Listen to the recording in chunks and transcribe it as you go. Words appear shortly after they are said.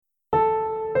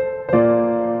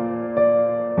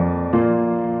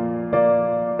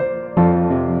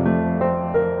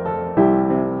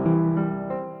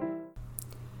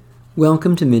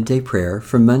Welcome to Midday Prayer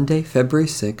for Monday, February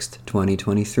 6th,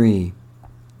 2023.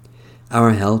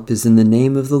 Our help is in the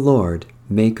name of the Lord,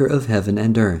 Maker of heaven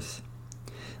and earth.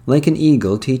 Like an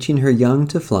eagle teaching her young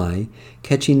to fly,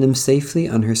 catching them safely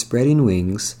on her spreading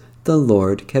wings, the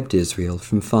Lord kept Israel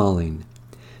from falling.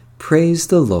 Praise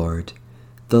the Lord.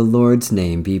 The Lord's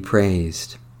name be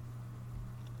praised.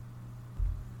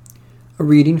 A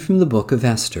reading from the book of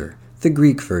Esther, the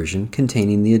Greek version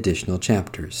containing the additional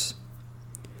chapters.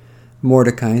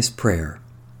 Mordecai's Prayer.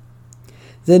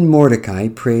 Then Mordecai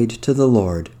prayed to the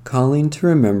Lord, calling to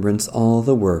remembrance all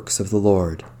the works of the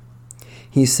Lord.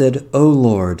 He said, O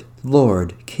Lord,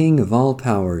 Lord, King of all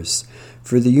powers,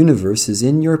 for the universe is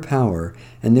in your power,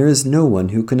 and there is no one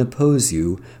who can oppose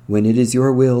you when it is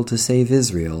your will to save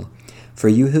Israel, for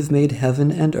you have made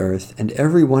heaven and earth and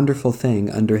every wonderful thing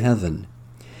under heaven.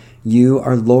 You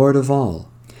are Lord of all,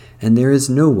 and there is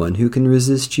no one who can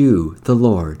resist you, the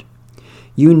Lord.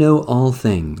 You know all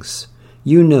things.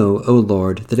 You know, O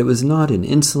Lord, that it was not in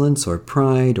insolence or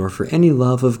pride or for any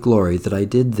love of glory that I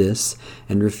did this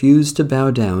and refused to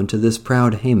bow down to this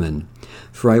proud Haman,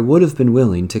 for I would have been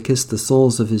willing to kiss the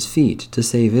soles of his feet to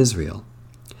save Israel.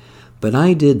 But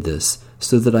I did this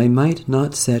so that I might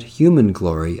not set human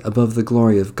glory above the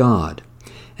glory of God,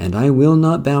 and I will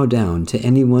not bow down to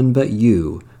anyone but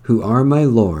you, who are my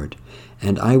Lord,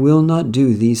 and I will not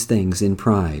do these things in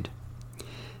pride.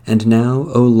 And now,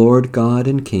 O Lord God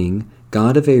and King,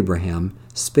 God of Abraham,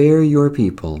 spare your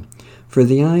people, for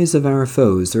the eyes of our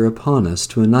foes are upon us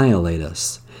to annihilate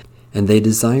us, and they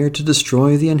desire to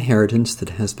destroy the inheritance that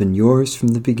has been yours from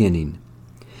the beginning.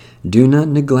 Do not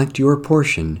neglect your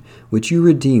portion, which you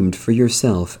redeemed for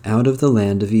yourself out of the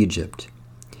land of Egypt.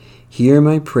 Hear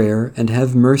my prayer, and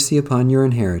have mercy upon your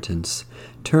inheritance.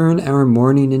 Turn our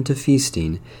mourning into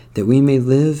feasting, that we may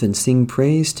live and sing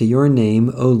praise to your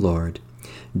name, O Lord.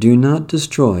 Do not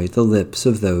destroy the lips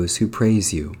of those who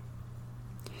praise you.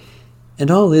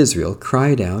 And all Israel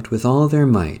cried out with all their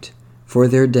might, for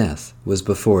their death was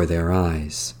before their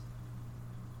eyes.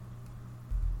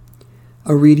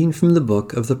 A reading from the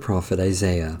book of the prophet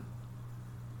Isaiah.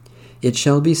 It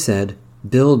shall be said,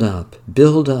 build up,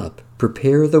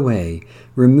 prepare the way,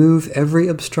 remove every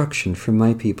obstruction from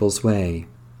my people's way.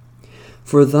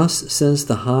 For thus says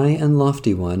the high and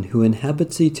lofty one who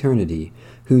inhabits eternity,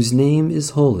 whose name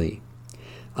is holy.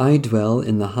 I dwell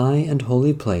in the high and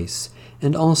holy place,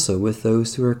 and also with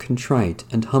those who are contrite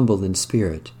and humble in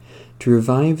spirit, to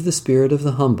revive the spirit of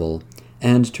the humble,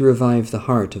 and to revive the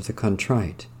heart of the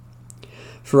contrite.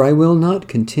 For I will not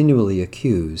continually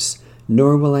accuse,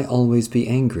 nor will I always be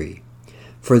angry.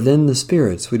 For then the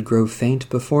spirits would grow faint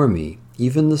before me,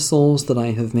 even the souls that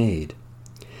I have made.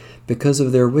 Because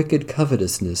of their wicked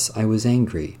covetousness I was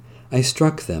angry. I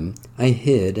struck them, I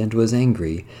hid and was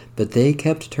angry, but they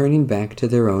kept turning back to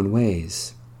their own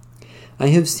ways. I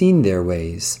have seen their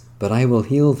ways, but I will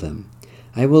heal them.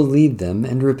 I will lead them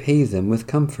and repay them with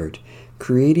comfort,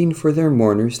 creating for their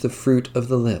mourners the fruit of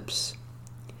the lips.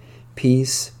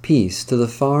 Peace, peace to the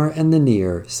far and the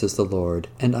near, says the Lord,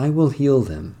 and I will heal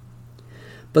them.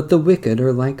 But the wicked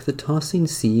are like the tossing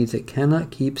sea that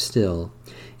cannot keep still.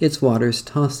 Its waters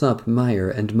toss up mire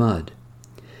and mud.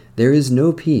 There is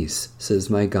no peace, says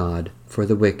my God, for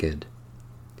the wicked.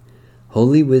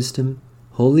 Holy wisdom,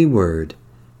 holy word,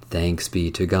 thanks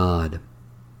be to God.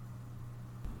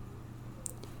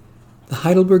 The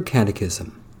Heidelberg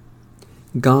Catechism.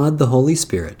 God the Holy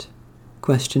Spirit.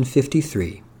 Question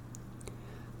 53.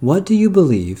 What do you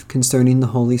believe concerning the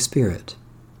Holy Spirit?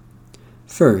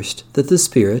 First, that the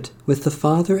Spirit, with the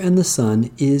Father and the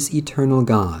Son, is eternal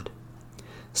God.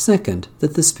 Second,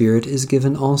 that the Spirit is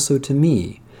given also to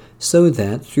me, so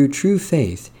that, through true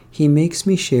faith, he makes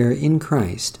me share in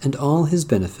Christ and all his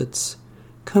benefits,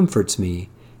 comforts me,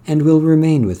 and will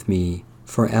remain with me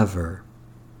forever.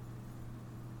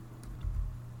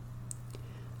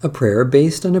 A prayer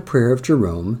based on a prayer of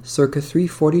Jerome, circa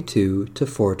 342 to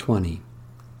 420.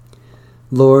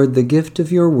 Lord, the gift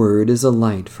of your word is a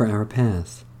light for our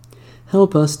path.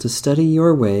 Help us to study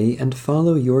your way and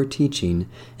follow your teaching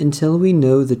until we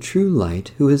know the true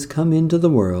light who has come into the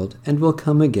world and will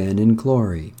come again in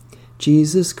glory.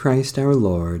 Jesus Christ our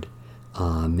Lord.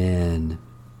 Amen.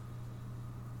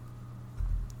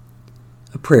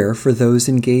 A prayer for those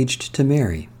engaged to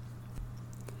marry.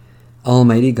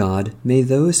 Almighty God, may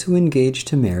those who engage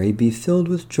to marry be filled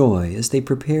with joy as they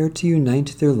prepare to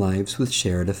unite their lives with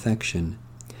shared affection.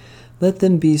 Let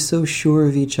them be so sure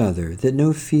of each other that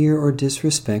no fear or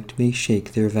disrespect may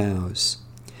shake their vows.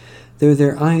 Though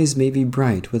their eyes may be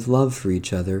bright with love for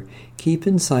each other, keep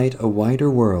in sight a wider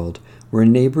world where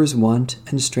neighbors want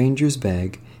and strangers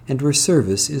beg, and where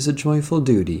service is a joyful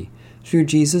duty, through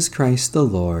Jesus Christ the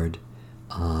Lord.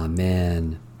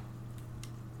 Amen.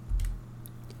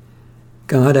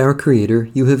 God, our Creator,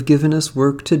 you have given us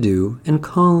work to do and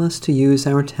call us to use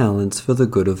our talents for the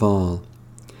good of all.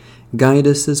 Guide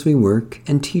us as we work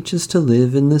and teach us to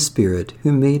live in the Spirit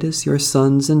who made us your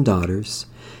sons and daughters,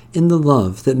 in the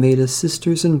love that made us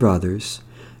sisters and brothers,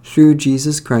 through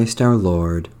Jesus Christ our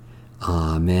Lord.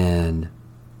 Amen.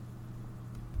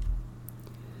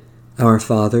 Our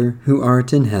Father, who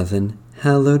art in heaven,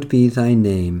 hallowed be thy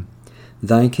name.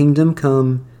 Thy kingdom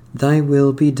come, thy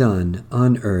will be done,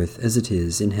 on earth as it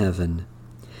is in heaven.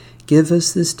 Give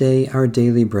us this day our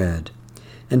daily bread,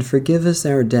 and forgive us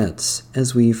our debts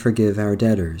as we forgive our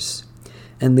debtors.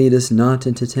 And lead us not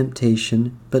into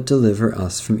temptation, but deliver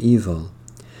us from evil.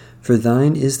 For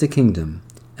thine is the kingdom,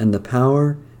 and the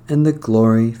power, and the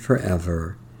glory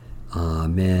forever.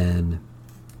 Amen.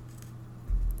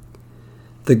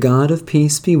 The God of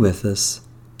peace be with us.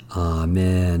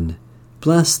 Amen.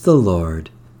 Bless the Lord.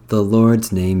 The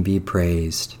Lord's name be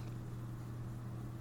praised.